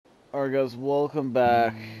Alright guys, welcome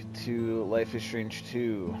back to Life is Strange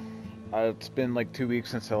 2. It's been like 2 weeks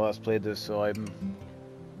since I last played this, so I'm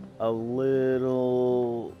a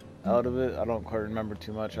little out of it. I don't quite remember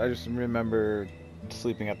too much. I just remember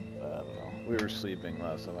sleeping at, I don't know, we were sleeping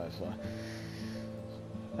last time I saw.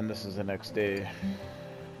 And this is the next day.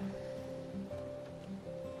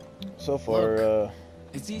 So far, Look,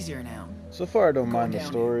 it's easier now. so far I don't We're mind going the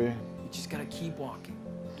down story. here. We just gotta keep walking.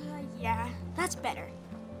 Yeah, that's better.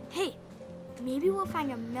 Hey, maybe we'll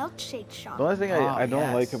find a milkshake shop. The only thing I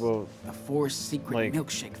don't like yes. about The Forest Secret like,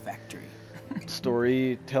 Milkshake Factory.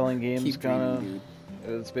 storytelling games Keep kind reading, of,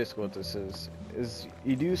 dude. it's basically what this is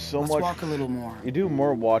you do so Let's much. walk a little more. You do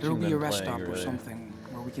more watching There'll be than a rest playing, stop or really. something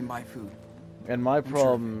where we can buy food. And my I'm sure.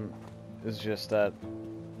 problem is just that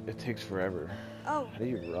it takes forever. Oh, How do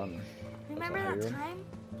you run? remember That's not that how you run? time?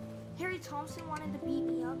 Harry Thompson wanted to beat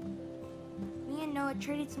me up. Me and Noah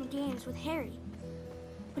traded some games with Harry.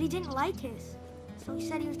 But he didn't like his. So he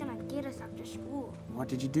said he was gonna get us after school. What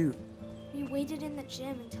did you do? We waited in the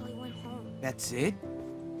gym until he went home. That's it?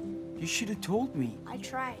 You should have told me. I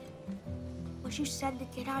tried. But you said to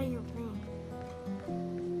get out of your room.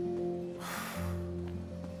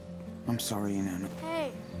 I'm sorry, Nana.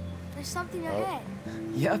 Hey, there's something ahead.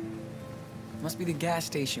 Yep. Must be the gas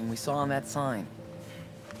station we saw on that sign.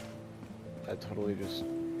 I totally just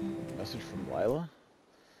message from Lila.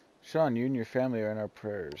 Sean, you and your family are in our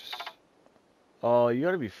prayers. Oh, you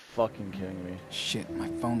gotta be fucking kidding me. Shit, my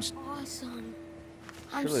phone's... Awesome.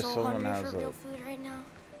 I'm Surely so someone hungry has for a- real food right now.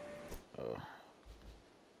 Oh.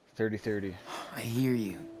 30-30. I hear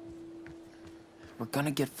you. We're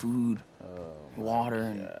gonna get food, Oh, water,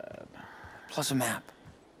 and God. plus a map.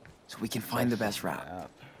 So we can find the best route.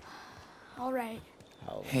 Map. All right.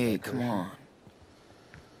 How Hey, better. come on.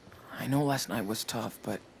 I know last night was tough,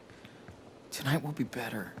 but tonight will be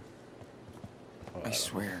better. I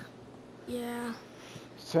swear. Yeah.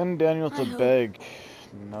 Send Daniel to I hope. beg.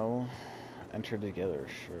 No. Enter together,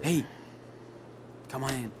 sure. Hey, come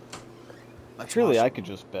on in. Let's Surely wash I up. could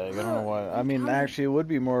just beg. I don't know why. I I'm mean, coming. actually, it would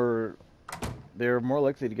be more. They're more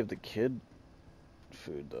likely to give the kid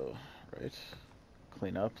food, though, right?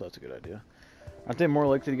 Clean up. That's a good idea. Aren't they more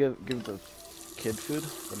likely to give the kid food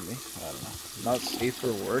than me? I don't know. Not safe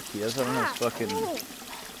for work. He has that on his fucking Oh,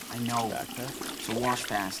 I know. backpack. So wash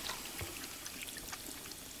fast.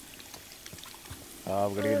 We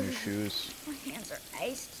gotta get new shoes. my hands are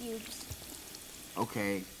ice cubes.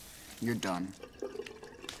 Okay, you're done.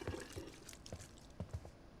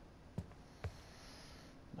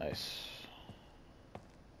 Nice.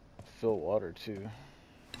 Fill water too.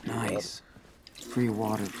 Nice. Free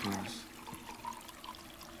water for us.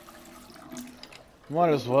 Might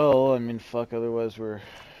as well. I mean, fuck. Otherwise, we're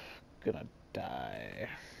gonna die.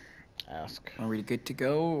 Ask. Are we good to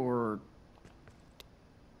go, or...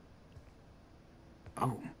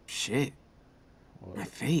 Oh, shit. What? My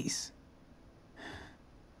face.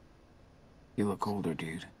 You look older,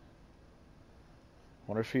 dude.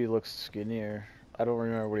 Wonder if he looks skinnier. I don't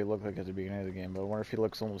remember what he looked like at the beginning of the game, but I wonder if he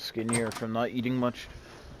looks almost skinnier from not eating much.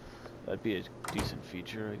 That'd be a decent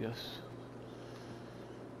feature, I guess.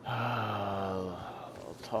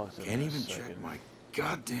 I'll talk to him Can't in a even second. check my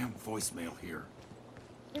goddamn voicemail here.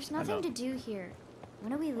 There's know. nothing to do here.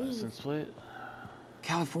 When do we leave? License plate?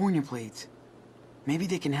 California plates. Maybe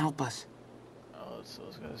they can help us. Oh, it's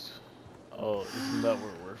those guys. Oh, isn't that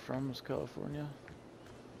where we're from? Is California?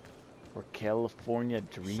 We're California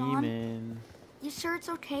dreaming. You sure it's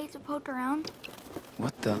okay to poke around?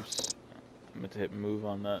 What the? Oops. I meant to hit move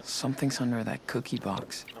on that. Something's under that cookie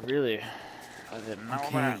box. Really? I didn't know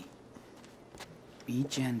that. Okay. Be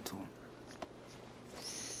gentle.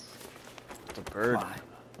 It's a bird. Fly.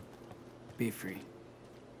 Be free.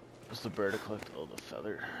 What's the bird to collect? Oh, the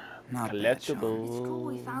feather. Not bad, Sean. Collectible. It's cool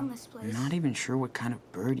we found this place. I'm not even sure what kind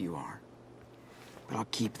of bird you are. But I'll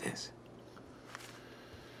keep this.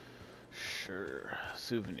 Sure.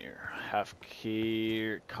 Souvenir. Half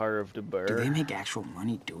key carved Do bird. they make actual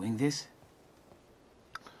money doing this?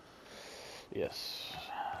 Yes.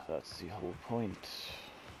 That's the whole point.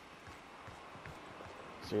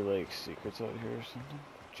 Is there like secrets out here or something?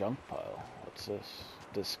 Junk pile. What's this?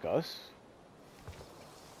 Discuss?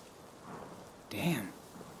 Damn.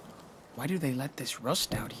 Why do they let this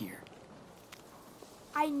rust out here?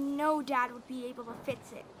 I know Dad would be able to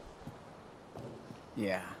fix it.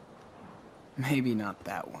 Yeah. Maybe not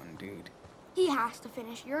that one, dude. He has to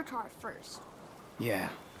finish your car first. Yeah.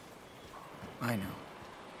 I know.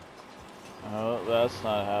 Oh, that's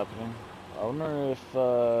not happening. I wonder if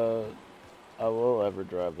I will ever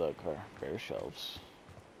drive that car. Bare shelves.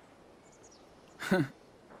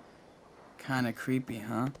 Kinda creepy,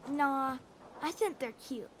 huh? Nah, I think they're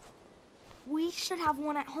cute. We should have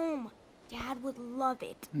one at home. Dad would love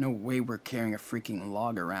it. No way we're carrying a freaking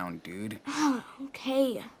log around, dude.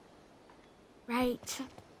 Okay. Right.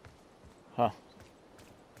 Huh.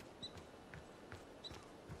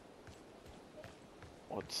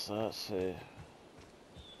 What's that say?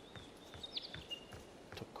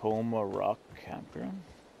 Tacoma Rock Campground?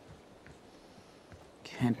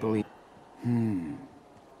 Can't believe...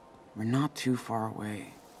 We're not too far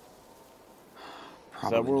away.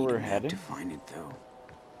 Probably where need we're a map heading? to find it, though.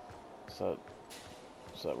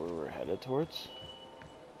 Is that where we're headed towards?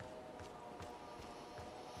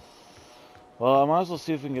 Well, I might as well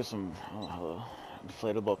see if we can get some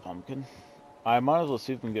inflatable pumpkin. I might as well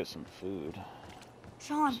see if we can get some food.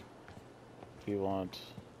 Sean, If you want.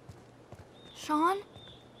 Sean?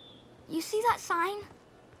 You see that sign?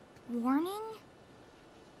 Warning?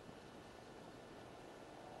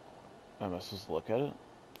 Am I supposed to look at it?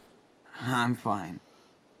 I'm fine.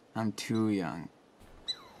 I'm too young.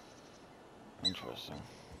 Interesting.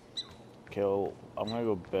 Okay, well, I'm gonna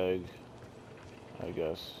go beg, I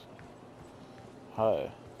guess.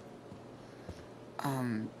 Hi.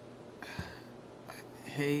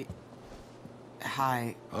 Hey...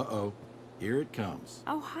 Hi. Uh-oh. Here it comes.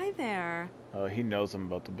 Oh, hi there. He knows I'm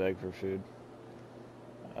about to beg for food.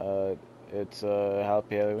 It's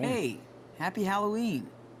Happy Halloween. Hey! Happy Halloween!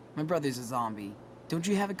 My brother's a zombie. Don't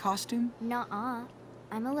you have a costume? Nuh-uh.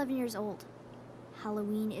 I'm 11 years old.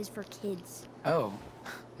 Halloween is for kids. Oh.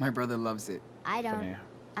 My brother loves it. I don't. Funny,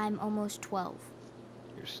 I'm almost 12.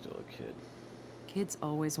 you're still a kid. Kids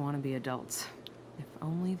always want to be adults. If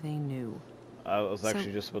only they knew. I was So,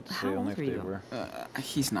 actually just about to say how only old if are they you? were.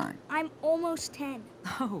 He's 9. I'm almost 10.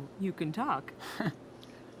 Oh, you can talk.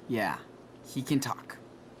 Yeah. He can talk.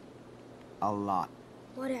 A lot.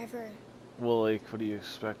 Whatever. Well, like, what do you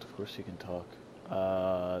expect? Of course he can talk.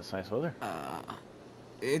 It's nice weather.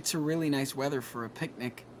 It's a really nice weather for a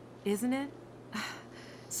picnic. Isn't it?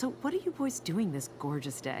 So, what are you boys doing this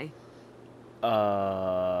gorgeous day?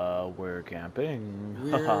 We're camping.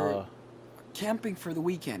 We're camping for the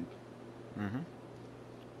weekend. Mm-hmm.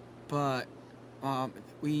 But,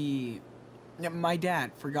 my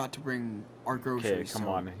dad forgot to bring our Okay, groceries. come so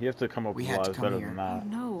on. You have to come up we with had a to lot come better here. than Oh that.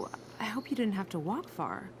 no, I hope you didn't have to walk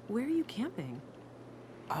far. Where are you camping?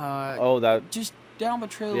 Oh, that. Just down the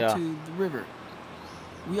trail Yeah. to the river.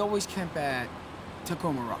 We always camp at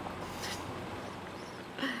Tacoma Rock.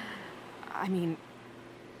 I mean,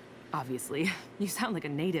 obviously, you sound like a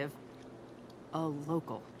native. A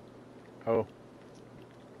local. Oh.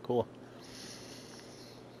 Cool.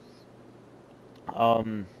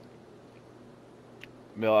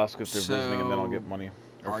 They'll ask if they're visiting and then I'll get So, money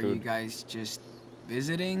or Are food. you guys just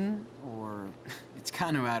visiting, or it's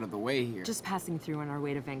kind of out of the way here? Just passing through on our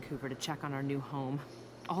way to Vancouver to check on our new home.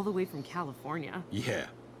 All the way from California. Yeah,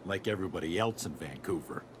 like everybody else in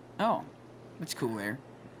Vancouver. Oh, that's cool there.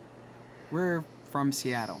 We're from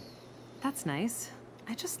Seattle. That's nice.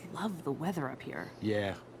 I just love the weather up here.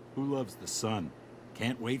 Yeah, who loves the sun?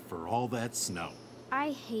 Can't wait for all that snow.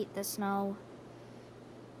 I hate the snow.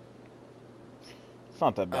 It's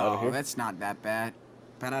not that bad Oh, here. that's not that bad.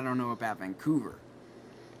 But I don't know about Vancouver.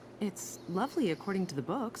 It's lovely according to the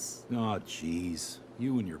books. Aw, jeez.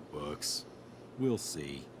 You and your books. We'll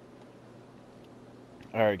see.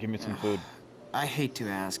 Alright, give me some food. I hate to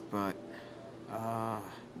ask, but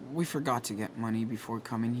we forgot to get money before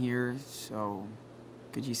coming here, so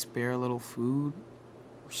could you spare a little food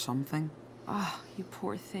or something? Ah, you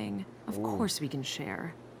poor thing. Of Ooh. course we can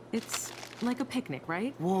share. It's like a picnic,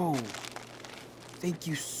 right? Whoa. Thank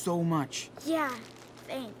you so much. Yeah,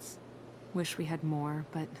 thanks. Wish we had more,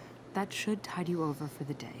 but that should tide you over for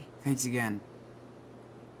the day. Thanks again.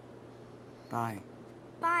 Bye.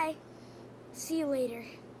 Bye. See you later.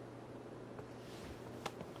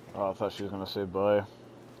 Oh, I thought she was gonna say bye,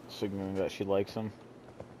 signaling that she likes him.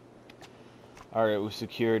 Alright, we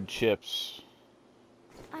secured chips.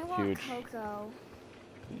 I want Huge. cocoa.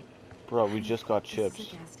 Bro, we just got This chips. is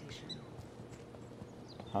a gas station.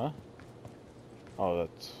 Huh? Oh,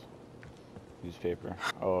 that's newspaper.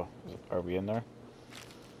 Oh, are we in there?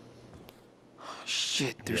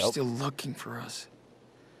 Shit, they're Yep. still looking for us.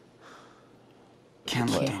 Can't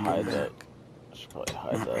Probably let them hide go that. back. I should probably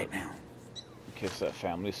hide Not that right now. in case that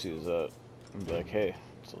family sees that and be like, hey,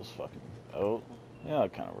 it's those fucking. Oh, yeah,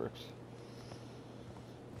 it kind of works.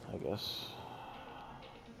 I guess.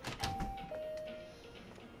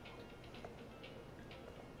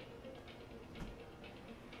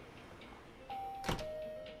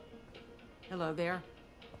 Hello there.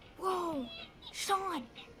 Whoa! Sean!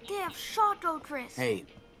 They have Chateau Tris! Hey,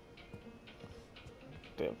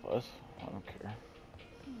 They have us. I don't care.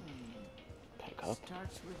 Pick up.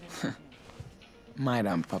 Might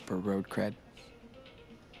ump up her road cred.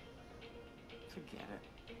 Forget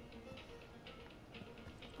it.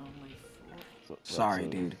 Only four. Sorry,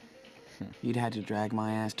 dude. You'd had to drag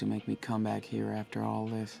my ass to make me come back here after all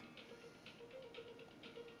this.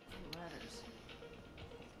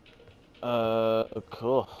 Letters.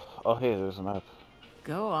 Cool. Oh, hey, there's a map.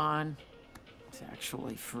 Go on. It's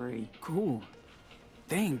actually free. Cool.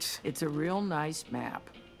 Thanks. It's a real nice map.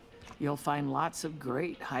 You'll find lots of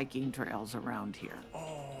great hiking trails around here.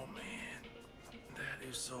 Oh man, that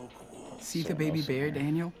is so cool. See So the baby awesome. bear,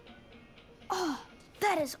 Daniel? Oh,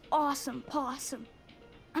 that is awesome, Possum.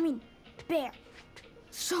 I mean, bear.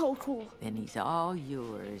 So cool. Then he's all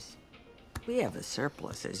yours. We have a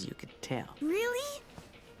surplus, as you could tell. Really?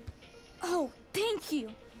 Oh, thank you.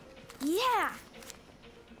 Yeah.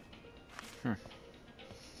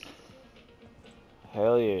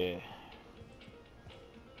 Hell yeah.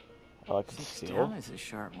 Oh, I could Six steal. down is a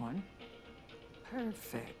short one.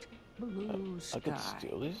 Perfect. Blue I sky. could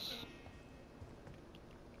steal these.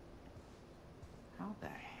 How the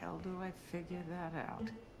hell do I figure that out?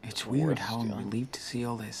 It's weird Worth how I'm stealing. relieved to see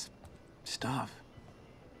all this stuff.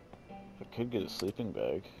 I could get a sleeping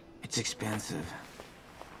bag. It's expensive,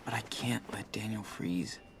 but I can't let Daniel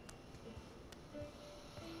freeze.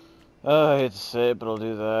 I hate to say it, but I'll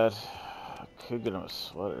do that. I could get him a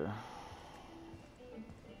sweater.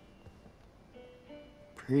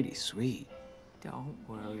 Pretty sweet. Don't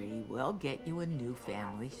worry, we'll get you a new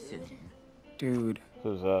family soon. Dude,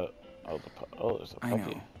 Who's that? Oh, there's a I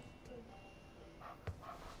puppy. know.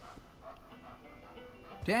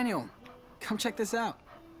 Daniel, come check this out.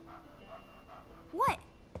 What?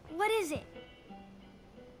 What is it?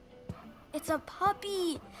 It's a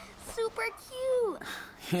puppy. Super cute.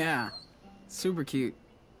 Yeah, super cute.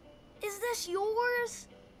 Is this yours?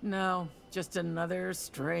 No, just another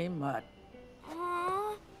stray mutt.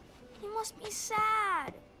 Aw, he must be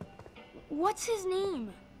sad. What's his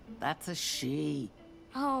name? That's a she.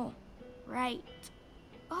 Oh, right.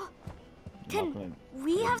 Oh, I'm can not gonna-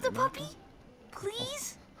 we have the puppy?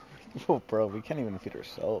 Please? Oh, bro, we can't even feed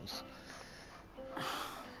ourselves.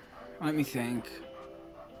 Let me think.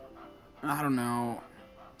 I don't know.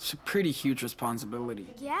 It's a pretty huge responsibility.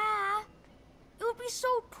 Yeah. It would be so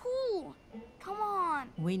cool. Come on.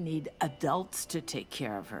 We need adults to take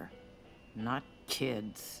care of her, not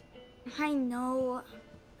kids. I know.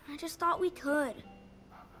 I just thought we could.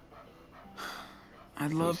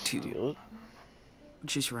 I'd love to, Steal it?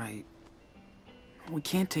 which is right. We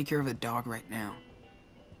can't take care of the dog right now.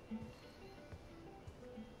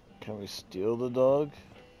 Can we steal the dog?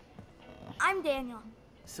 I'm Daniel.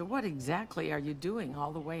 So what exactly are you doing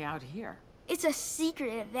all the way out here? It's a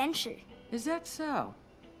secret adventure. Is that so?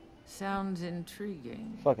 Sounds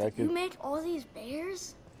intriguing. Fuck, I You could. make all these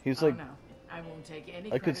bears? He's Oh, like, no, I won't take any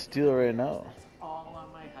I could credit for steal it right them. now. It's all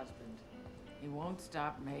on my husband. He won't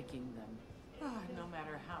stop making them. No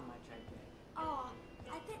matter how much I beg. Oh,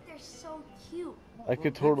 I think they're so cute. I Well, could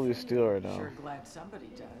good totally for you. steal right now. Sure glad somebody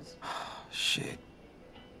does. Shit,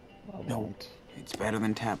 I No. won't. it's better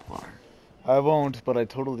than tap water. I won't, but I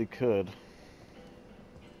totally could.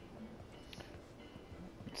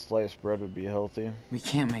 Sliced bread would be healthy. We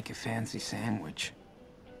can't make a fancy sandwich.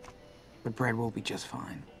 The bread will be just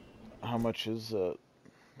fine. How much is that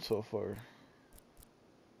so far?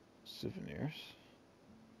 Souvenirs?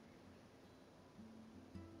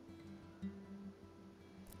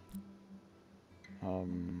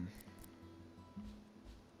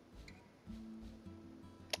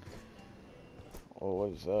 Oh,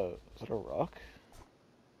 what is that? Is that a rock?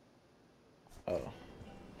 Oh.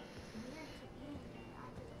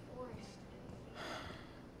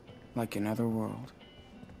 Like another world.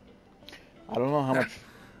 I don't know how much.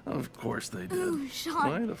 Of course they did. Ooh, Why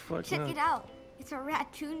Sean, the fuck check not? it out. It's a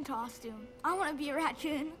raccoon costume. I want to be a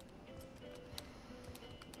raccoon.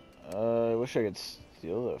 I wish I could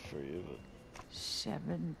steal that for you, but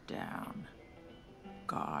 7 down.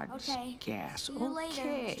 God's Okay. gas. See you later,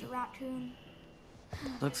 Okay. Mr. Raccoon.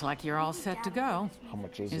 Looks like you're all set to go. how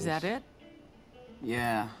much is Is this? that it?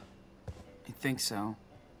 Yeah, I think so.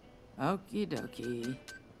 Okie dokie.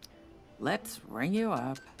 Let's ring you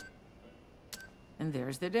up. And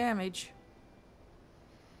there's the damage.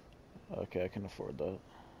 Okay, I can afford that.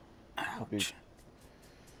 be- Ouch.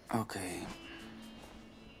 Okay.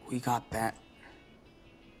 We got that.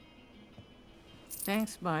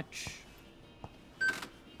 Thanks much.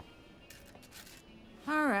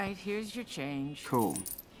 All right, here's your change. Cool.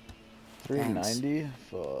 390?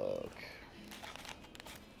 Fuck.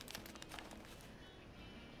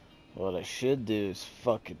 What I should do is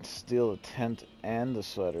fucking steal the tent and the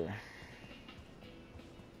sweater.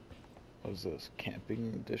 What is this?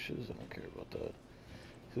 Camping dishes? I don't care about that.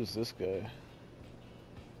 Who's this guy?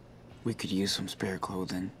 We could use some spare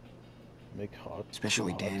clothing. Make hot,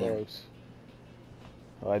 Especially hot Daniel. dogs.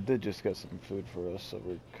 Oh, I did just get some food for us, so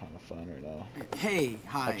we're kind of fine right now. Hey,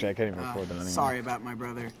 hi. Actually, I can't even afford that anymore. Sorry about my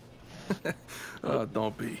brother.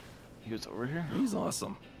 Don't be. He was over here? He's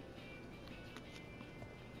awesome.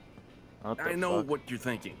 What the I know fuck? what you're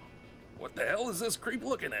thinking. What the hell is this creep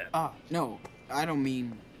looking at? No, I don't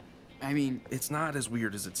mean... I mean... It's not as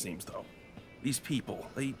weird as it seems, though. These people,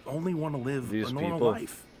 they only want to live These a normal people?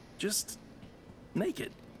 life. Just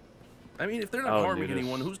naked. I mean, if they're not Oh, harming nudists.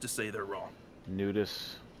 anyone, who's to say they're wrong?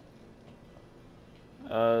 Nudists. I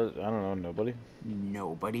don't know, nobody.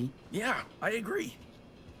 Nobody? Yeah, I agree.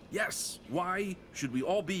 Yes, why should we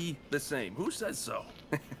all be the same? Who says so?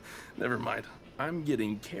 Never mind. I'm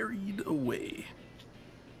getting carried away.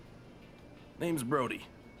 Name's Brody.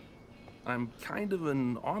 I'm kind of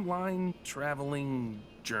an online traveling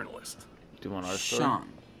journalist. Do you want our story? Sean.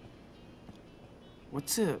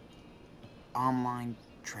 What's a online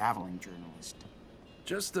traveling journalist?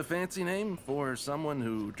 Just a fancy name for someone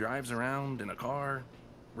who drives around in a car,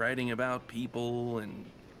 writing about people and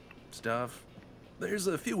stuff. There's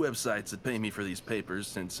a few websites that pay me for these papers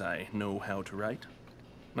since I know how to write.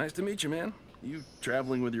 Nice to meet you, man. You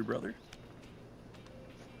traveling with your brother?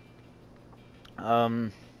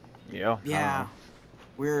 Yeah. Yeah.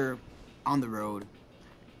 We're on the road.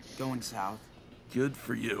 Going south. Good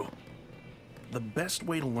for you. The best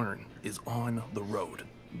way to learn is on the road.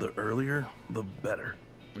 The earlier, the better.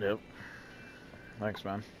 Yep. Thanks,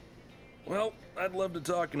 man. Well, I'd love to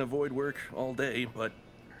talk and avoid work all day, but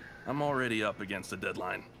I'm already up against a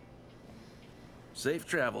deadline. Safe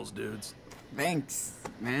travels, dudes. Thanks,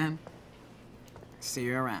 man. See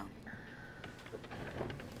you around.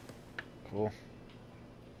 Cool.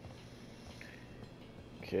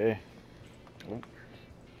 Okay. Oh.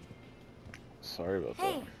 Sorry about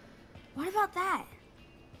Hey, what about that?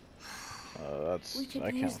 that. That's We could I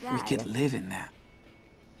use can't. that. We could live in that.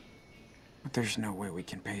 But there's no way we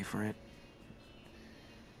can pay for it.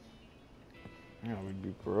 Yeah, we'd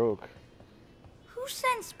be broke. Who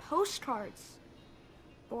sends postcards?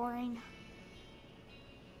 Boring.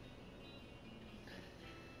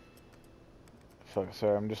 Fuck,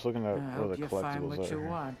 sorry, I'm just looking at I where hope the you find collectibles what are. you here.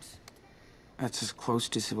 want. That's as close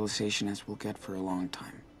to civilization as we'll get for a long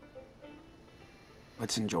time.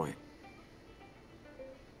 Let's enjoy it.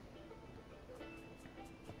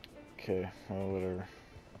 Okay, well, whatever.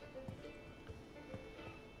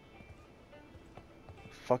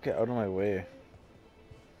 Fuck it out of my way.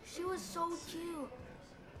 She was so cute.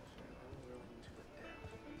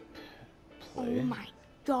 Play. Oh my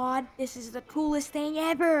god, this is the coolest thing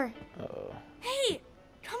ever. Uh-oh. Hey,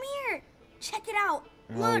 come here. Check it out.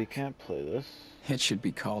 No, you Look. can't play this. It should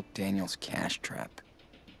be called Daniel's Cash Trap.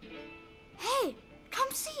 Hey, come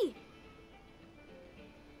see.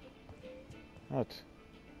 What?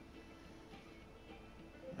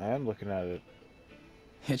 I am looking at it.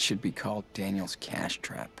 It should be called Daniel's Cash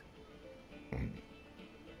Trap.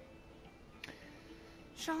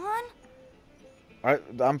 Sean?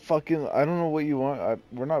 I'm fucking. I don't know what you want.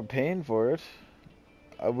 We're not paying for it.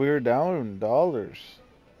 We're down dollars.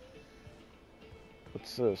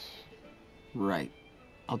 What's this? Right.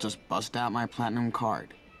 I'll just bust out my platinum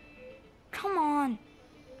card. Come on.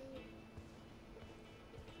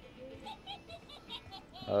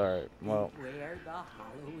 Alright, well. Beware the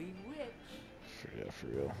Halloween witch. Yeah, for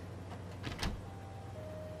real.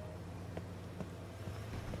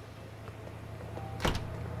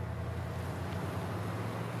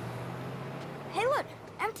 Hey, look.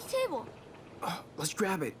 Empty table. Let's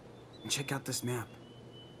grab it and check out this map.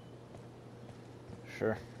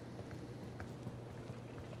 Sure.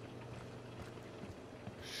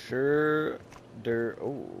 Sure.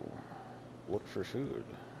 Oh. Look for food.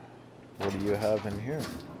 What do you have in here?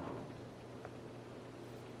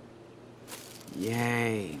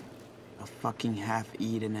 Yay. A fucking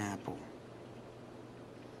half-eaten apple.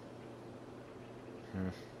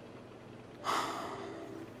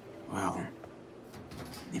 Well,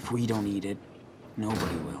 if we don't eat it,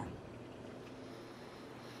 nobody will.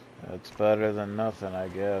 That's better than nothing, I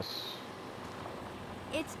guess.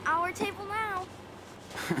 It's our table now.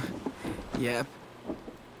 Yep.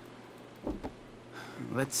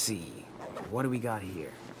 Let's see. What do we got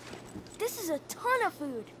here? This is a ton of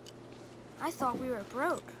food. I thought we were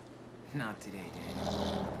broke. Not today,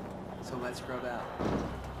 Daniel. So let's spread out.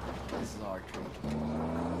 This is our treat.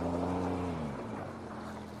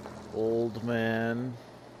 Old man.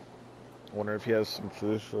 Wonder if he has some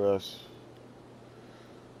food for us.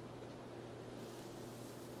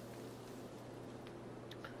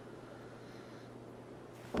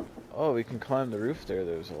 Oh, we can climb the roof there.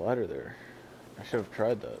 There's a ladder there. I should have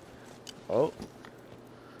tried that. Oh.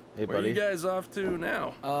 Hey, Where are buddy. you guys off to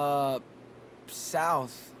now?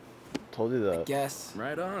 South, Told you I that. guess.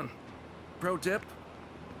 Right on. Pro tip,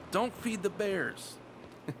 don't feed the bears.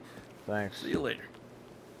 Thanks. See you later.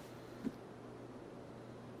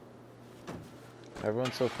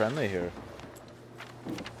 Everyone's so friendly here.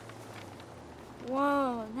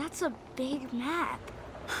 Whoa, that's a big map.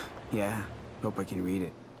 Yeah, hope I can read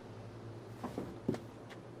it.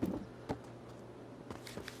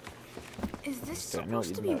 Is this Don't know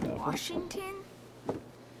supposed to you be know that. Washington?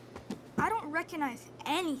 I don't recognize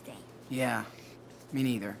anything. Yeah, me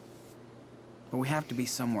neither. But we have to be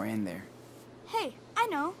somewhere in there. Hey, I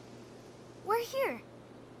know. We're here.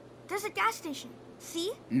 There's a gas station.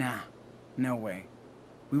 See? Nah, no way.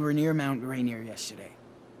 We were near Mount Rainier yesterday,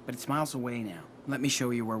 but it's miles away now. Let me show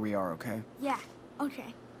you where we are, okay? Yeah,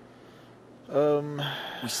 okay.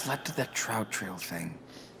 We slept at that trout trail thing.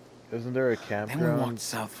 Isn't there a Then we campground? walked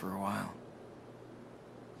south for a while.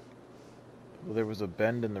 Well, there was a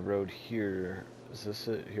bend in the road here. Is this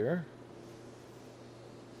it here?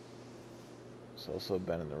 There's also a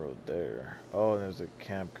bend in the road there. Oh, and there's a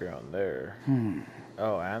campground there.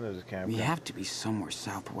 Oh, and there's a campground We have to be somewhere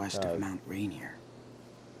southwest of Mount Rainier.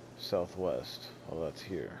 southwest. Oh, that's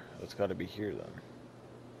here. That's got to be here then.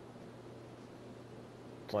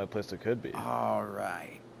 It's the only place it could be. All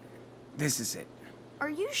right. This is it. Are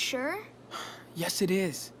you sure? Yes, it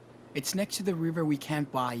is. It's next to the river we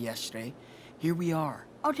camped by yesterday. Here we are.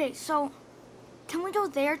 Okay, so can we go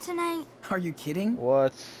there tonight? Are you kidding?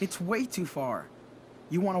 What? It's way too far.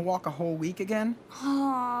 You want to walk a whole week again?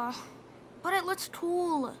 But it looks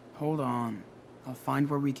cool. Hold on. I'll find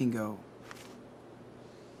where we can go.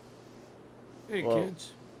 Hey, Well-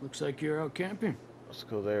 kids. Looks like you're out camping. Let's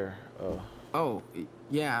go there. Oh. Oh,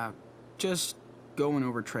 yeah. Just going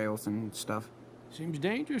over trails and stuff. Seems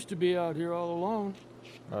dangerous to be out here all alone.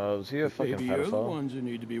 Is he a fucking Maybe you're the pedophile? ones who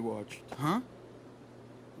need to be watched. Huh?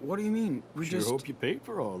 What do you mean? We Sure just... hope you paid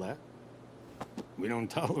for all that. We don't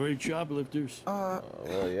tolerate shoplifters. Well,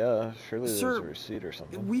 yeah. Surely there's Sir, a receipt or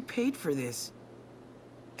something. we paid for this.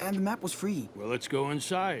 And the map was free. Well, let's go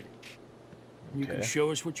inside. You Okay. can show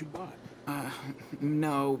us what you bought.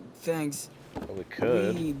 No, thanks. Well, we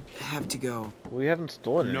could. We have to go. We haven't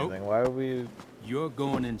stolen Nope. anything. Why are we? You're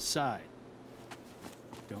going inside.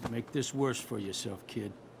 Don't make this worse for yourself,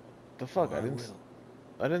 kid. The fuck? Or I didn't. will.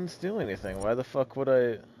 I didn't steal anything. Why the fuck would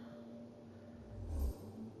I?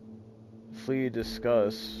 Flee,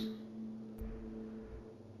 discuss.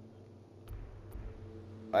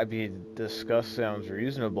 I mean, discuss sounds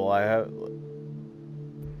reasonable. I have.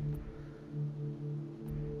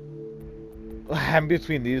 I'm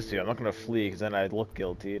between these two. I'm not gonna flee because then I look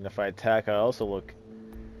guilty, and if I attack, I also look.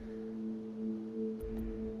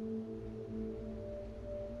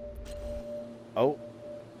 Oh,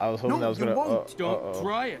 I was hoping No, that was you gonna. won't. Don't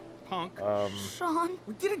try it, punk. Sean,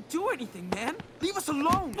 We didn't do anything, man. Leave us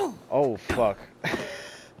alone. Oh fuck.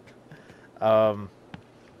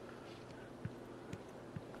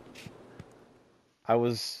 I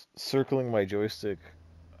was circling my joystick.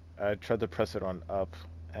 I tried to press it on up,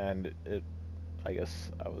 and it. I guess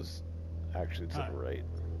I was actually to Hi. the right.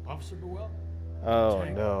 Officer Burwell? Oh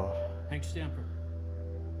Tank. no. Hank Stamper.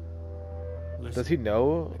 Listen, Does he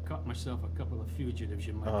know? I caught myself a couple of fugitives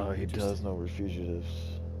you might Oh, be he interested does know we're fugitives.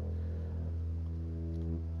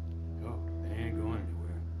 Oh, they ain't going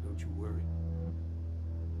anywhere. Don't you worry.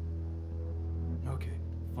 Okay,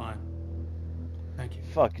 fine. Thank you.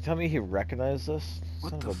 Fuck, you tell me he recognized us? What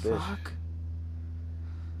Son the of a bitch. fuck?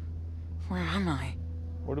 Where am I?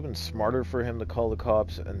 Would have been smarter for him to call the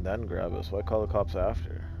cops and then grab us. Why call the cops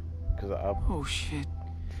after? Because I'm Oh, shit.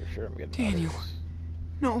 for sure I'm getting out of Daniel. this.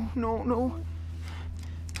 No, no, no.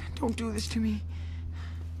 Don't do this to me.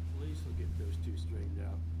 Police will get those two straightened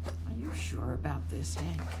out. Are you sure about this,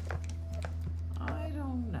 Hank? I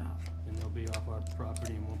don't know. Then they'll be off our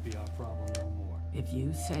property and won't be our problem no more. If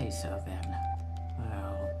you say so, then,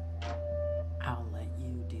 well, I'll let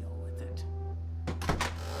you deal with it.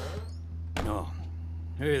 No.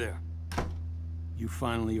 Hey there. You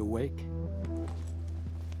finally awake?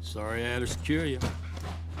 Sorry I had to secure you.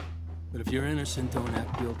 But if you're innocent, don't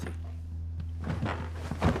act guilty.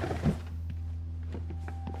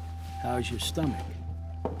 How's your stomach?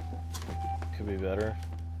 Could be better.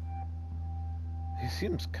 He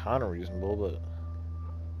seems kind of reasonable, but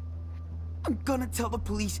I'm gonna tell the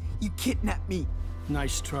police you kidnapped me.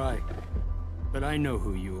 Nice try. But I know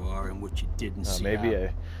who you are and what you did in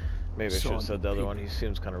Seattle. maybe I should Saw have said the other paper. one. He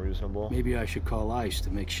seems kind of reasonable. Maybe I should call ICE to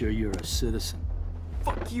make sure you're a citizen.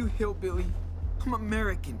 Fuck you, hillbilly. I'm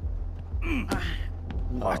American.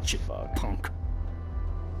 Watch it, fuck. punk.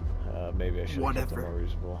 Maybe I should have kept them Whatever. more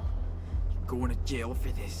reasonable. Going to jail for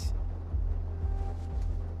this.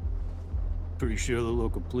 Pretty sure the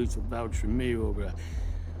local police will vouch for me over a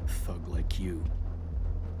thug like you.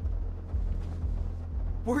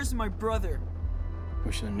 Where's my brother?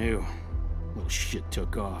 Wish I knew. Little shit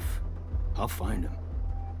took off. I'll find him.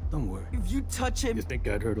 Don't worry. If you touch him... You think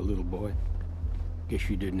I'd hurt a little boy? Guess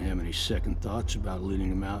you didn't have any second thoughts about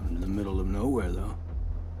leading him out into the middle of nowhere, though.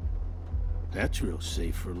 That's real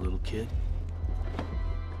safe for a little kid.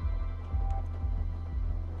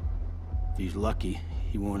 If he's lucky,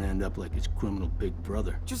 he won't end up like his criminal big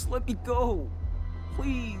brother. Just let me go.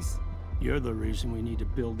 Please. You're the reason we need to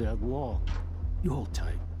build that wall. You hold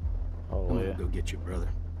tight. Oh, I'm yeah. gonna go get your brother.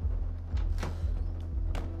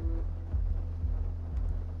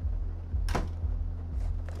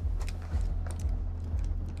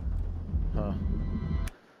 Huh.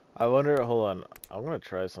 I wonder, hold on. I'm gonna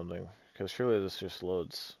try something. Because surely this just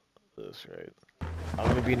loads this, right? I'm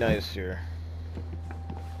gonna be nice here.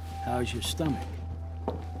 How's your stomach?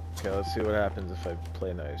 Okay, let's see what happens if I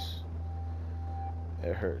play nice.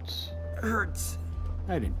 It hurts. Hurts.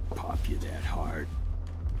 I didn't pop you that hard.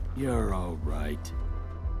 You're all right.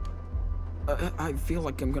 I feel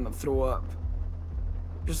like I'm gonna throw up.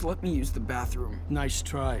 Just let me use the bathroom. Nice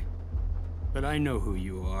try. But I know who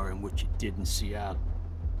you are and what you did in Seattle.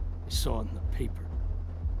 I saw it in the paper.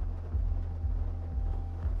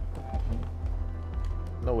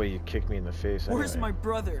 No way you kicked me in the face. Where's anyway. my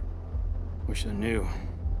brother? Wish I knew.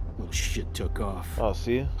 Little shit took off. Oh,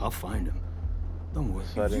 see? I'll find him. Don't worry.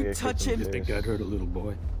 So I didn't You get touch kicked in him. the You think face. I'd hurt a little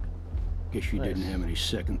boy? Guess you Nice. didn't have any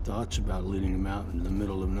second thoughts about leading him out into the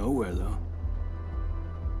middle of nowhere, though.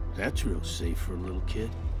 That's real safe for a little kid.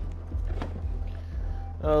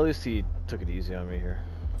 Oh, at least he took it easy on me here.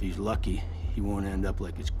 If he's lucky, he won't end up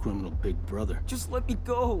like his criminal big brother. Just let me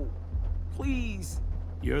go. Please.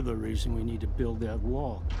 You're the reason we need to build that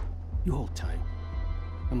wall. You hold tight.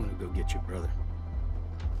 I'm gonna go get your brother.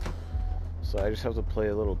 So I just have to play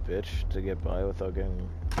a little bitch to get by without getting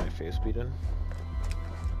my face beaten?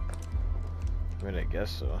 I mean, I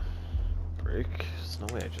guess so. Break? There's no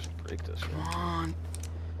way I just break this, Come right? on.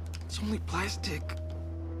 It's only plastic.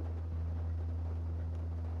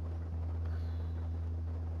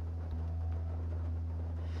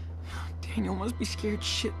 Daniel must be scared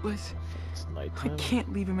shitless. It's I nighttime.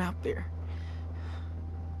 can't leave him out there.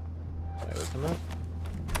 Can I open that?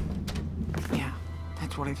 Yeah,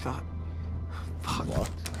 that's what I thought. Fuck.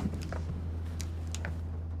 Locked.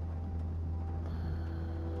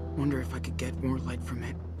 Wonder if I could get more light from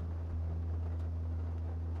it.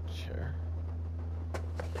 Sure.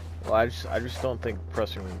 Well, I just don't think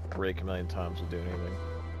pressing break a million times will do anything.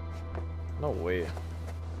 No way. You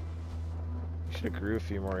should have grew a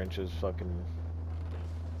few more inches, fucking.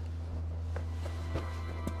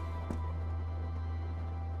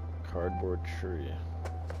 Cardboard tree.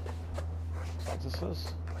 Is that what this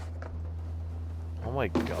is? Oh my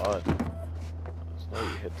god. There's no way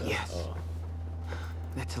you hit that. Yes. Oh.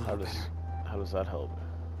 That's a How little does better. how does that help?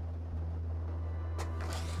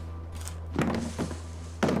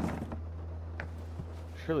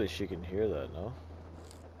 Surely she can hear that, no?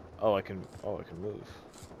 Oh, I can move.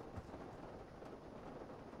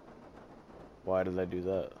 Why did I do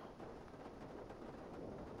that?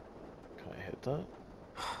 Can I hit that?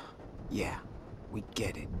 Yeah, we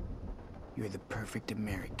get it. You're the perfect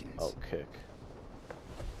Americans. Oh, kick.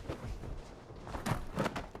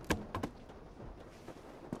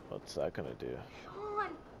 What's that gonna do? Sean!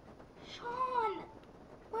 Sean!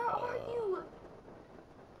 Where are you?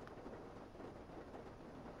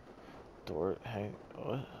 Door hang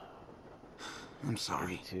what? I'm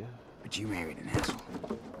sorry, Too? but you married an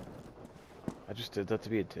asshole. I just did that to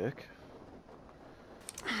be a dick?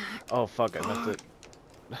 Oh fuck, I meant to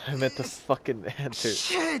I meant to fucking answer.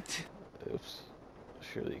 Shit! Oops.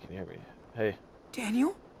 Surely you can hear me. Hey.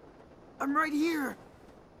 Daniel? I'm right here.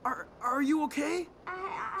 Are you okay?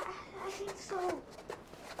 I think so.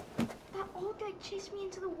 That old guy chased me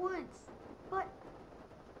into the woods, but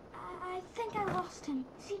I think I lost him.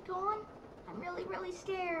 Is he gone? I'm really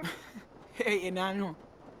scared. Hey, Enano.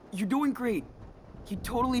 You're doing great. You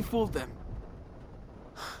totally fooled them.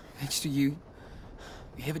 Thanks to you,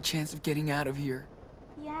 we have a chance of getting out of here.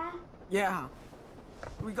 Yeah? Yeah.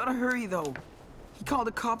 We gotta hurry, though. He called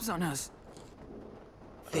the cops on us.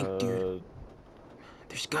 Think, dude.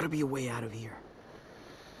 There's gotta be a way out of here.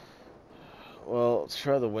 Well, let's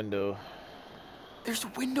try the window. There's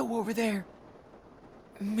a window over there.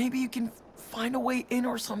 Maybe you can find a way in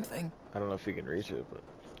or something. I don't know if he can reach it, but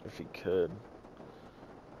if he could.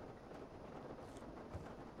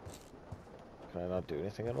 Can I not do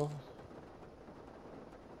anything at all?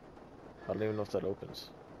 I don't even know if that opens.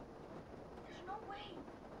 There's no way.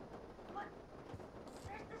 But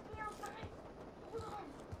there's this neon sign. Hold on.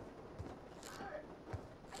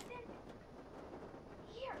 I think.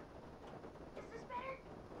 Here. Is this better?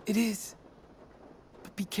 It is.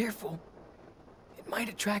 But be careful. It might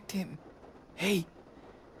attract him. Hey,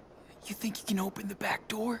 you think you can open the back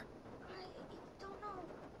door? I don't know.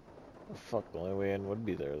 Well, fuck, the only way in would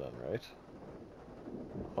be there then, right?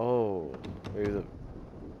 Oh,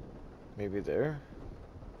 maybe there?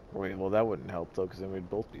 Wait, well that wouldn't help though, because then we'd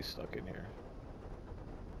both be stuck in here.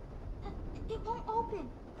 It won't open.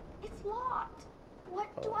 It's locked. What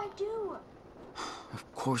do I do? Of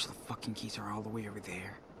course the fucking keys are all the way over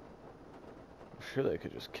there. I'm sure they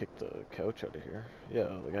could just kick the couch out of here. Yeah,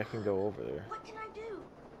 like I can go over there. What can I do?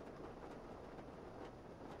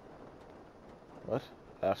 What?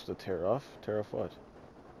 Ask to tear off? Tear off what?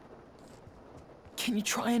 Can you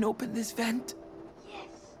try and open this vent? Yes.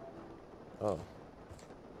 Oh.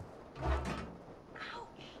 Ouch.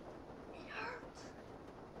 It hurts.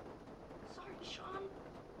 Sorry, Sean.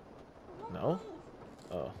 I won't No? move.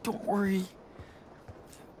 Oh. Don't worry.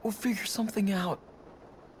 We'll figure something out.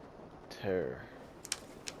 Tear.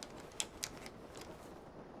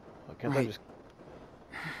 Why can't I Right. just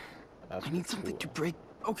ask I need for something to tool? break.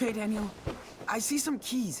 Okay, Daniel. I see some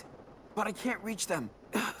keys, but I can't reach them.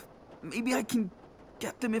 Maybe I can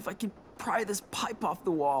get them if I can pry this pipe off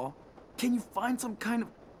the wall. Can you find some kind of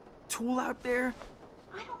tool out there?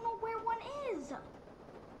 I don't know where one is.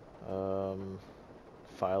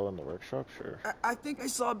 File in the workshop? Sure. I think I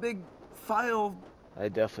saw a big file I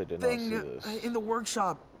definitely did not thing see this. in the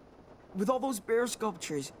workshop with all those bear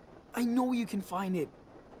sculptures. I know you can find it.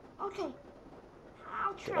 Okay.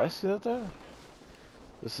 I'll Did try. I see that there?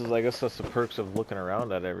 This is, I guess that's the perks of looking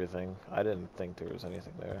around at everything. I didn't think there was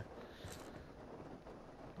anything there.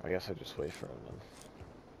 I guess I just wait for him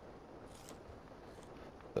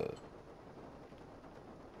then.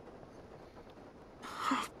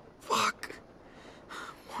 Fuck.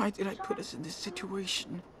 Why did I put us in this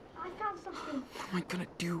situation? I found something. What am I gonna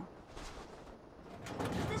do?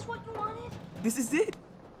 Is this what you wanted? This is it.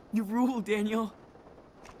 You rule, Daniel.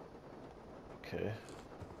 Okay.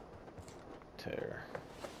 Tear.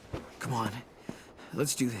 Come on.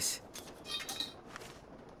 Let's do this.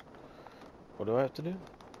 What do I have to do?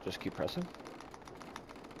 Just keep pressing?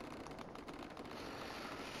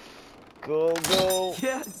 Go, go!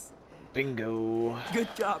 Yes. Bingo! Good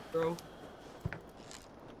job, bro.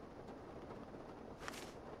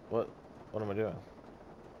 What? What am I doing?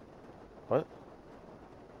 What?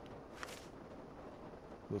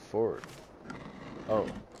 Move forward. Oh.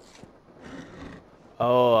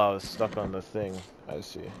 Oh, I was stuck on the thing. I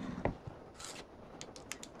see.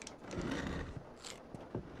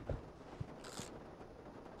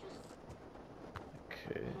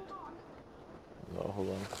 Okay. No, hold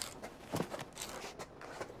on.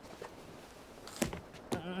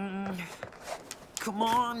 Come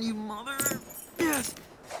on, you mother. Yes.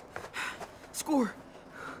 Score.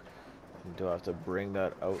 Do I have to bring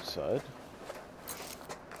that outside?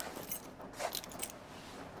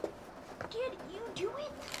 Did you do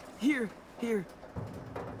it? Here.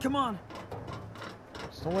 Come on.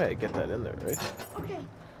 There's no way I get that in there, right? Okay.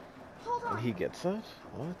 Hold And on. he gets that?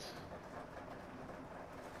 What?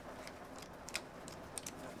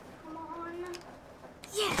 Come on.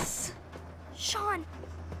 Yes! Sean!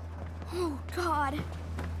 Oh, God.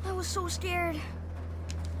 I was so scared.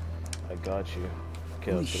 I got you.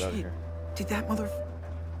 Okay, Holy let's get out of shit. here. Did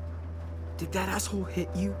that asshole hit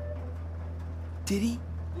you? Did he?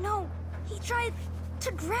 No, he tried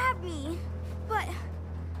to grab me, but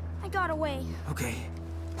I got away. Okay.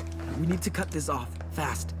 We need to cut this off.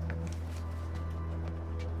 Fast.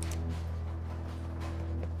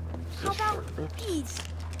 How about these?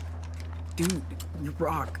 Dude, you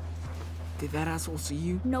rock. Did that asshole see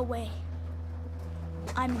you? No way.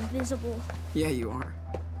 I'm invisible. Yeah, you are.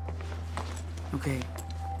 Okay.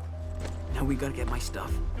 Now we gotta get my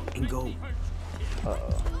stuff and go. Uh-oh.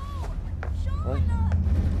 What?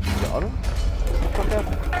 Got him? What the fuck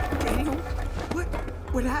happened? Daniel?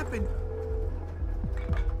 What happened?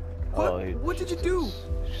 Oh, What did you do?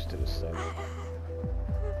 He just did his thing.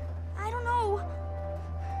 I don't know.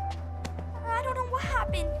 I don't know what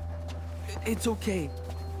happened. It's okay.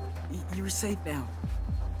 You're safe now.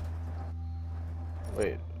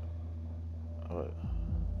 Wait. What?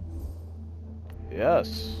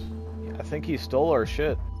 Yes. I think he stole our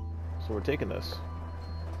shit. So we're taking this.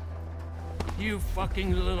 You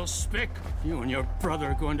fucking little spick. You and your brother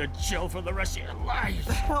are going to jail for the rest of your lives.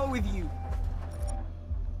 The hell with you.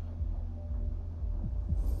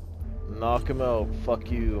 knock him out. Fuck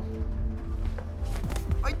you.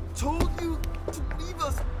 I told you to leave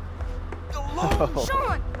us alone. Oh.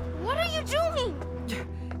 Sean, what are you doing?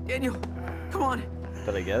 Daniel, come on.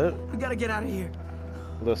 Did I get it? We gotta get out of here.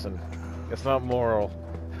 Listen, it's not moral,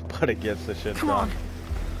 but it gets the shit Come done. on.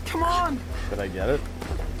 Come on. Did I get it?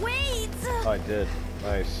 Wait. Oh, I did.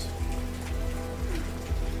 Nice.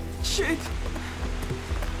 Shit.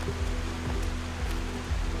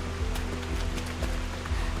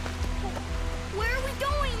 Where are we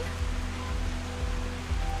going?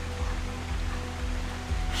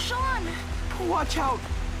 Sean! Watch out.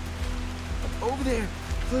 Over there.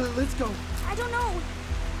 Let's go. I don't know.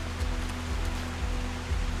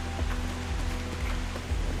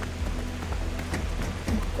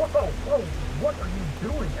 Whoa, what are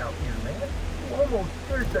you doing out here, man? You almost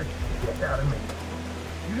scared the shit out of me.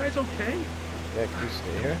 You guys okay? Yeah, can you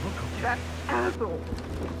stay here? That asshole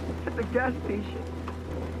at the gas station.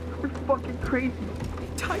 We're fucking crazy.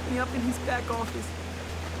 He tied me up in his back office.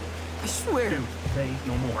 I swear. Dude, say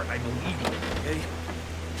no more. I believe you, okay?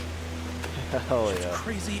 Hell It's yeah.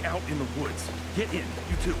 crazy out in the woods. Get in,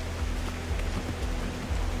 you two.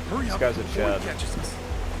 Hurry This up guy's a before he Chad. catches us.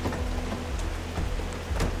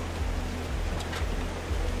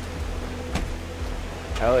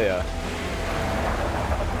 Hell yeah.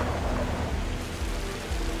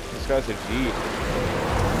 This guy's a G.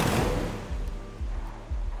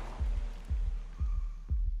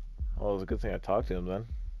 Well, it was a good thing I talked to him then.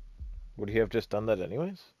 Would he have just done that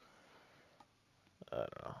anyways? I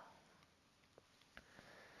don't know.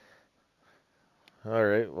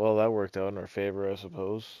 Alright, well that worked out in our favor, I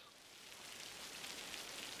suppose.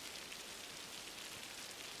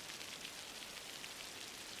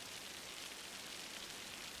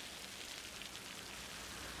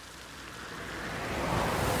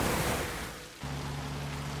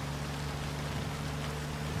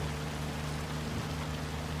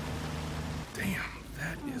 Damn,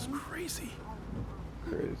 that is crazy.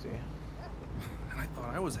 Crazy. And I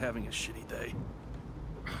thought I was having a shitty day.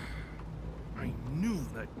 I knew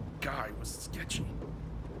that guy was sketchy.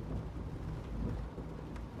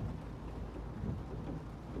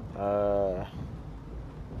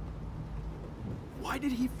 Why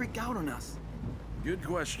did he freak out on us? Good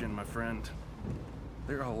question, my friend.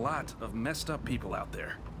 There are a lot of messed up people out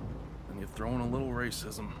there. And you throw in a little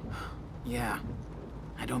racism. Yeah.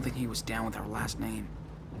 I don't think he was down with our last name.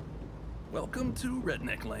 Welcome to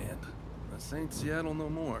Redneck Land. This ain't Seattle no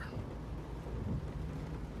more.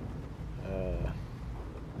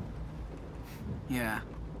 Yeah.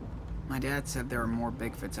 My dad said there are more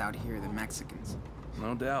Bigfoots out here than Mexicans.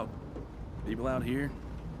 No doubt. People out here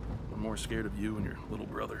are more scared of you and your little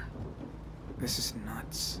brother. This is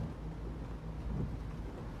nuts.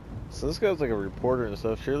 So this guy's like a reporter and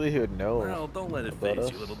stuff. Surely he would know. Well, don't let it about faze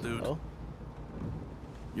us. you, little dude. No?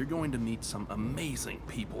 You're going to meet some amazing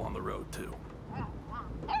people on the road, too.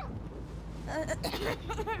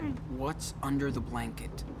 What's under the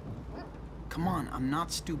blanket? Come on, I'm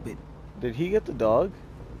not stupid. Did he get the dog?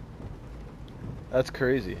 That's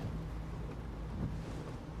crazy.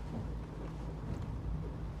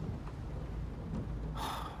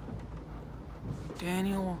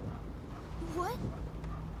 Daniel. What?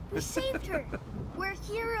 We saved her. We're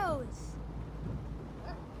heroes.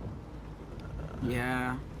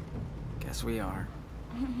 Yeah. Guess we are.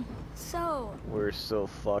 So, We're so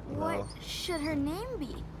fucked now. what should her name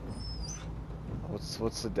be?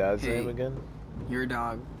 What's the dad's Hey. name again? Your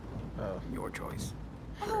dog. Oh. Your choice.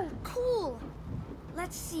 Oh, cool.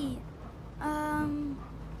 Let's see. How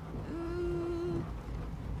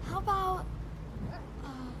about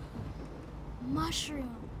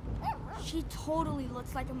mushroom? She totally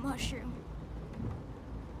looks like a mushroom.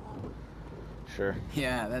 Sure.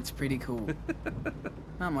 Yeah, that's pretty cool.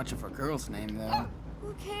 Not much of a girl's name, though.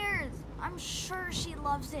 Who cares? I'm sure she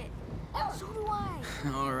loves it. So do I.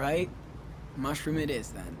 All right. Mushroom it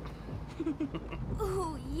is, then.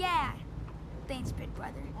 Ooh, yeah. Thanks, big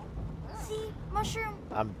brother. See, mushroom?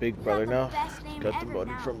 I'm Big You Brother got now. the best name Got the ever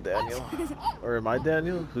money now. from Daniel. Or am I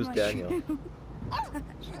Daniel? Who's Daniel?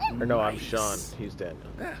 Or no, I'm Nice. Sean. He's Daniel.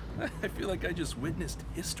 I feel like I just witnessed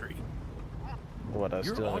history. What, I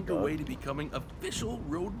You're still on your way to becoming official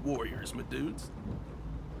road warriors, my dudes.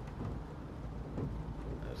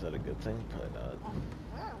 Is that a good thing? Probably not.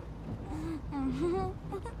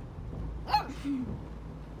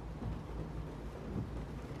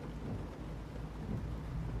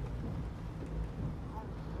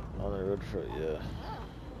 On the road for yeah.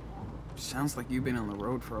 Sounds like you've been on the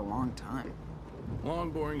road for a long time.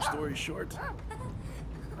 Long, boring story short.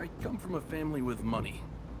 I come from a family with money,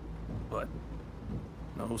 but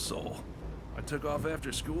no soul. I took off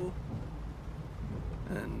after school,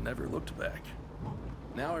 and never looked back.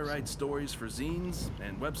 Now I write stories for zines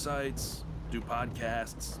and websites, do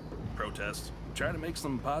podcasts, protest, try to make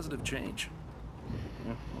some positive change.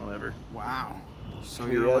 Yeah, whatever. Wow. So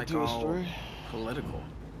Can you're you add like to a all story? political.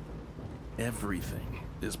 Everything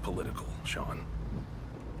is political, Sean.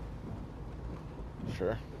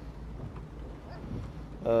 Sure.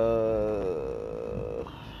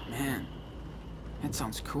 Man, that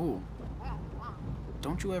sounds cool.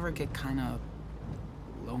 Don't you ever get kind of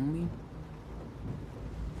lonely?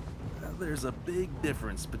 There's a big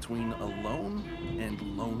difference between alone and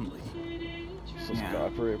lonely. So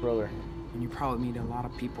cooperate, brother. And you probably meet a lot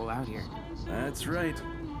of people out here. That's right.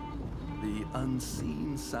 The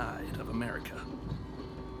unseen side of America.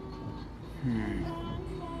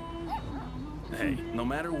 Hey, no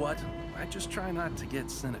matter what, I just try not to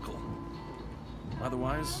get cynical.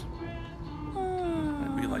 Otherwise,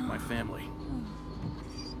 I'd be like my family.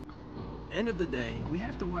 End of the day, we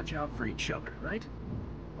have to watch out for each other, right?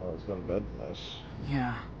 Oh, it's going to bed. Nice.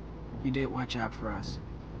 Yeah, you did watch out for us.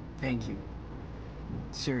 Thank you.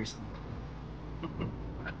 Seriously.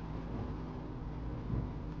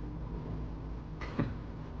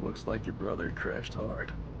 Looks like your brother crashed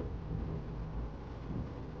hard.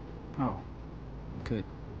 Oh, good.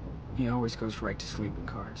 He always goes right to sleep in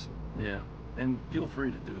cars. Yeah, and feel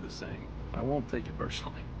free to do the same. I won't take it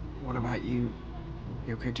personally. What about you?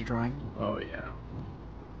 You okay to drive? Oh yeah.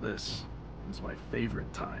 This is my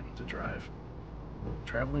favorite time to drive.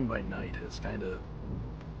 Traveling by night is kind of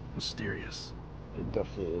mysterious. It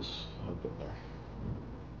definitely is. I've been there.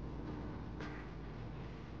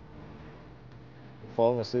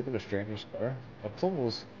 Falling asleep in a stranger's car? That's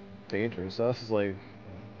almost dangerous. That's like,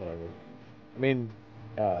 whatever. I mean,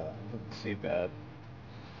 it doesn't seem bad.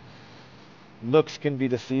 Looks can be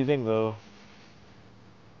deceiving, though.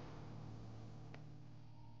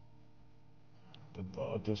 The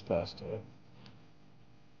dog just passed away.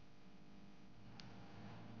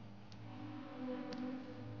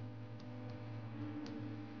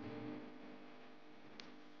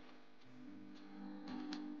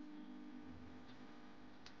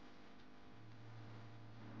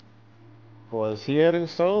 Was he heading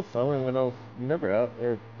south? I don't even know. You never out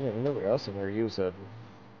there. Yeah, you never asked him where he was heading.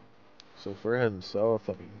 So if we're heading south,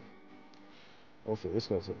 I mean, hopefully this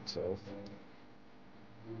guy's heading south.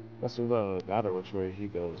 That's it doesn't matter which way he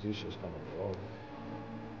goes. He's just kind of wrong.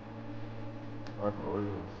 Mark order.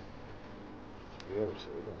 Yeah,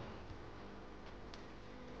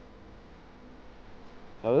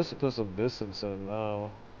 now this put some distance in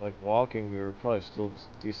now. Like walking, we were probably still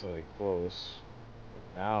decently close.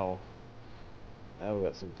 But now we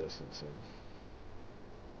got some distance in.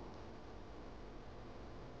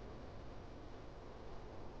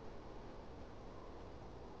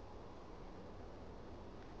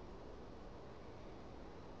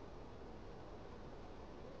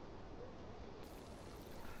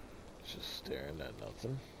 Just staring at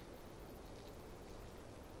nothing.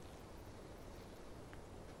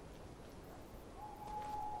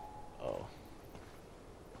 Oh.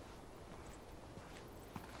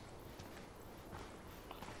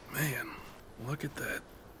 Man, look at that.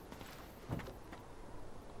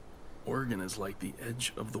 Oregon is like the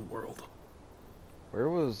edge of the world. Where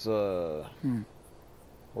was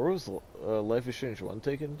Life is Strange 1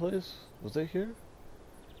 taking place? Was it here?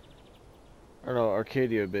 Or no,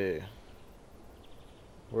 Arcadia Bay.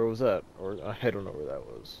 Where was that? Or I don't know where that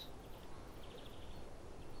was.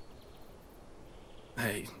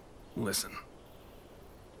 Hey, listen.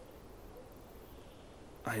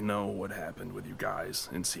 I know what happened with you guys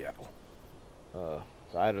in Seattle. I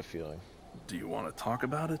had a feeling. Do you want to talk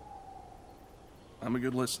about it? I'm a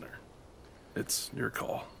good listener. It's your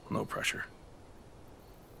call, no pressure.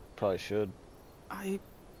 Probably should. I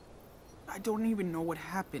don't even know what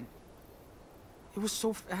happened. It was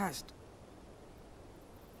so fast.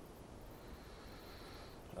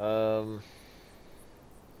 I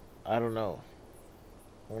don't know.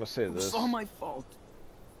 I want to say this. It was all my fault.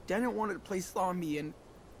 Daniel wanted to play zombie, and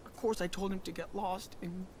of course I told him to get lost,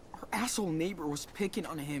 and our asshole neighbor was picking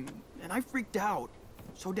on him, and I freaked out.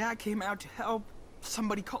 So Dad came out to help.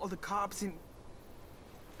 Somebody called the cops, and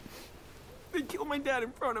they killed my dad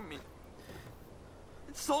in front of me.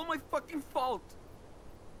 It's all my fucking fault.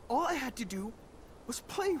 All I had to do was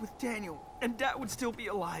play with Daniel, and Dad would still be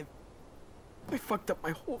alive. I fucked up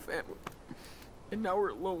my whole family, and now we're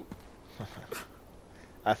alone.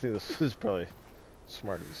 I think this is probably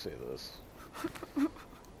smarter to say this.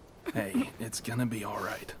 Hey, it's gonna be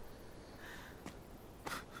alright.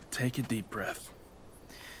 Take a deep breath.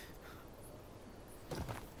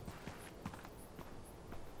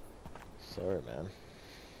 Sorry, man.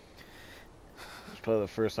 probably the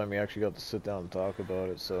first time we actually got to sit down and talk about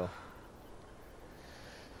it, so.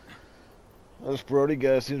 This Brody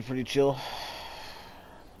guy seems pretty chill.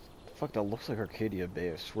 Fuck, that looks like Arcadia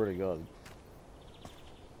Bay, I swear to God.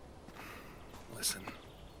 Listen,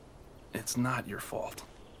 it's not your fault.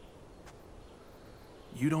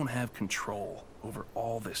 You don't have control over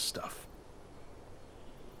all this stuff.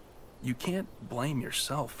 You can't blame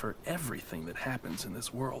yourself for everything that happens in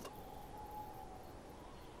this world.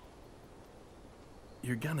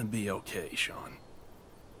 You're gonna be okay, Sean.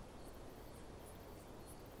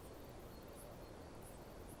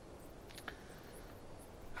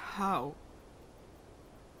 How?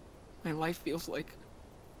 My life feels like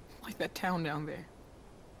that town down there.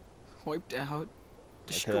 Wiped out,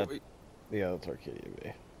 destroyed. Yeah, that's Arcadia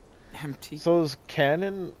Bay. Empty. So is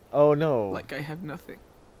Cannon? Oh no. Like I have nothing.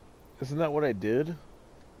 Isn't that what I did?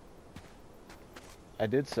 I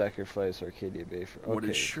did sacrifice Arcadia Bay for. Okay. What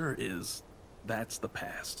it sure is, that's the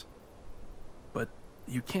past. But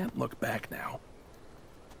you can't look back now.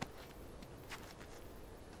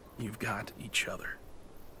 You've got each other.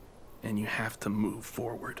 And you have to move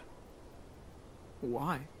forward.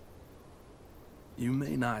 Why? You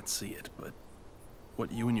may not see it, but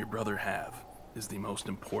what you and your brother have is the most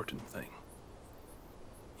important thing.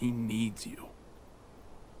 He needs you.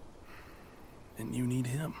 And you need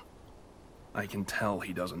him. I can tell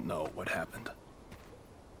he doesn't know what happened.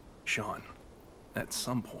 Sean, at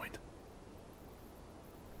some point,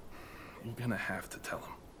 you're gonna have to tell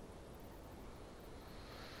him.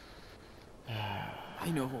 I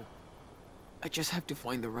know. I just have to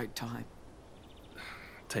find the right time.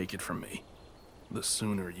 Take it from me. The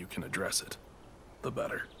sooner you can address it, the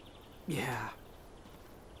better. Yeah.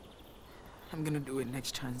 I'm gonna do it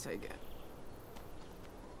next chance I get.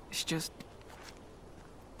 It's just...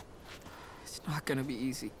 it's not gonna be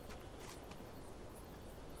easy.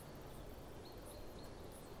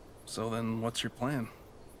 So then, what's your plan?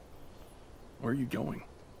 Where are you going?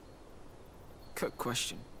 Good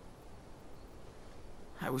question.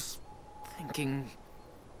 I was thinking...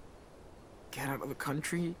 get out of the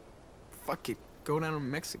country? Fuck it. Go down to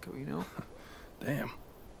Mexico, you know? Damn.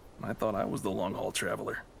 I thought I was the long-haul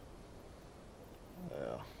traveler.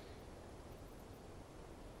 Yeah.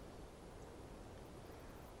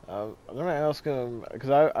 I'm gonna ask him,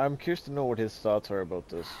 because I'm curious to know what his thoughts are about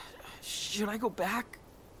this. Should I go back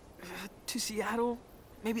to Seattle?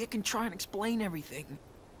 Maybe I can try and explain everything.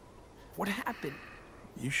 What happened?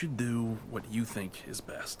 You should do what you think is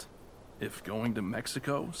best. If going to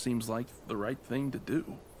Mexico seems like the right thing to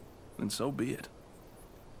do, then so be it.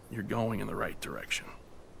 You're going in the right direction.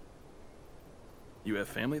 You have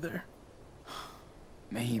family there?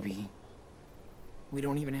 Maybe. We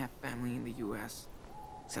don't even have family in the U.S.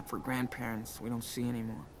 Except for grandparents we don't see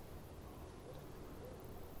anymore.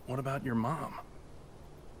 What about your mom?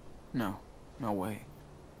 No, no way.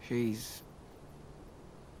 She's...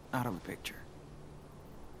 out of the picture.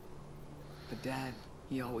 But Dad,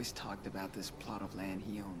 he always talked about this plot of land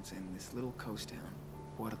he owns in this little coast town,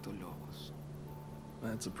 Puerto Lobos.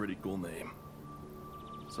 That's a pretty cool name.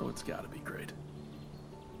 So it's gotta be great.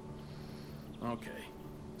 Okay,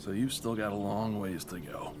 so you've still got a long ways to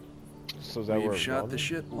go. So is that where We've we're shot going? the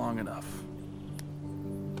shit long enough.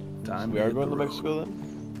 So Time we to are hit going the to road. Mexico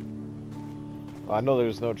then? I know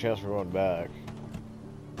there's no chance we're going back.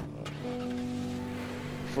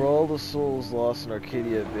 For all the souls lost in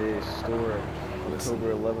Arcadia Bay, store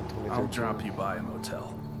October 11, 2013. I'll drop you by a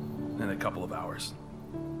motel in a couple of hours.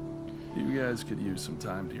 You guys could use some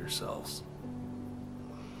time to yourselves.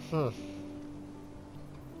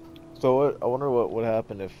 So I wonder what would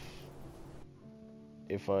happen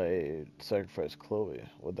if I sacrificed Chloe.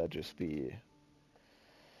 Would that just be...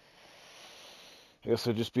 I guess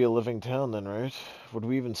it'd just be a living town then, right? Would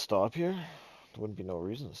we even stop here? There wouldn't be no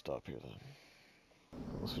reason to stop here then.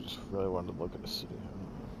 Unless we just really wanted to look at the city.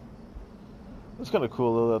 It's kind of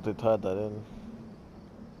cool though that they tied that in.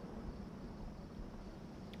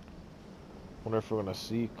 Wonder if we're gonna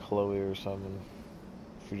see Chloe or something.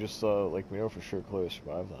 If we just saw, like, we know for sure Chloe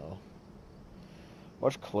survived now.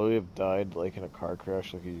 Watch Chloe have died, like, in a car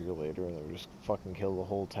crash, like, a year later, and they just fucking killed the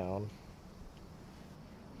whole town.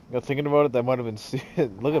 You know, thinking about it, that might have been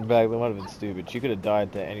stupid. Looking back, that might have been stupid. She could have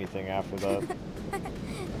died to anything after that.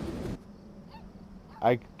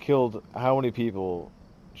 I killed how many people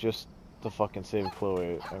just to fucking save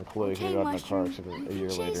Chloe, and Chloe could have gotten in a car accident a year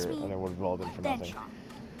later, and it would have all been for nothing.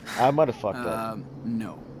 I might have fucked up.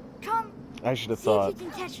 No. Come. I should have See thought, if you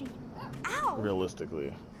can catch me. Ow!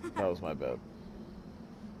 realistically. That was my bad.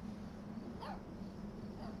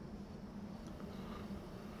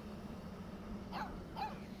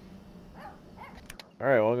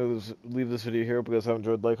 Alright, well, I'm going to leave this video here. Hope you guys have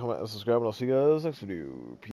enjoyed. Like, comment, and subscribe, and I'll see you guys next video. Peace.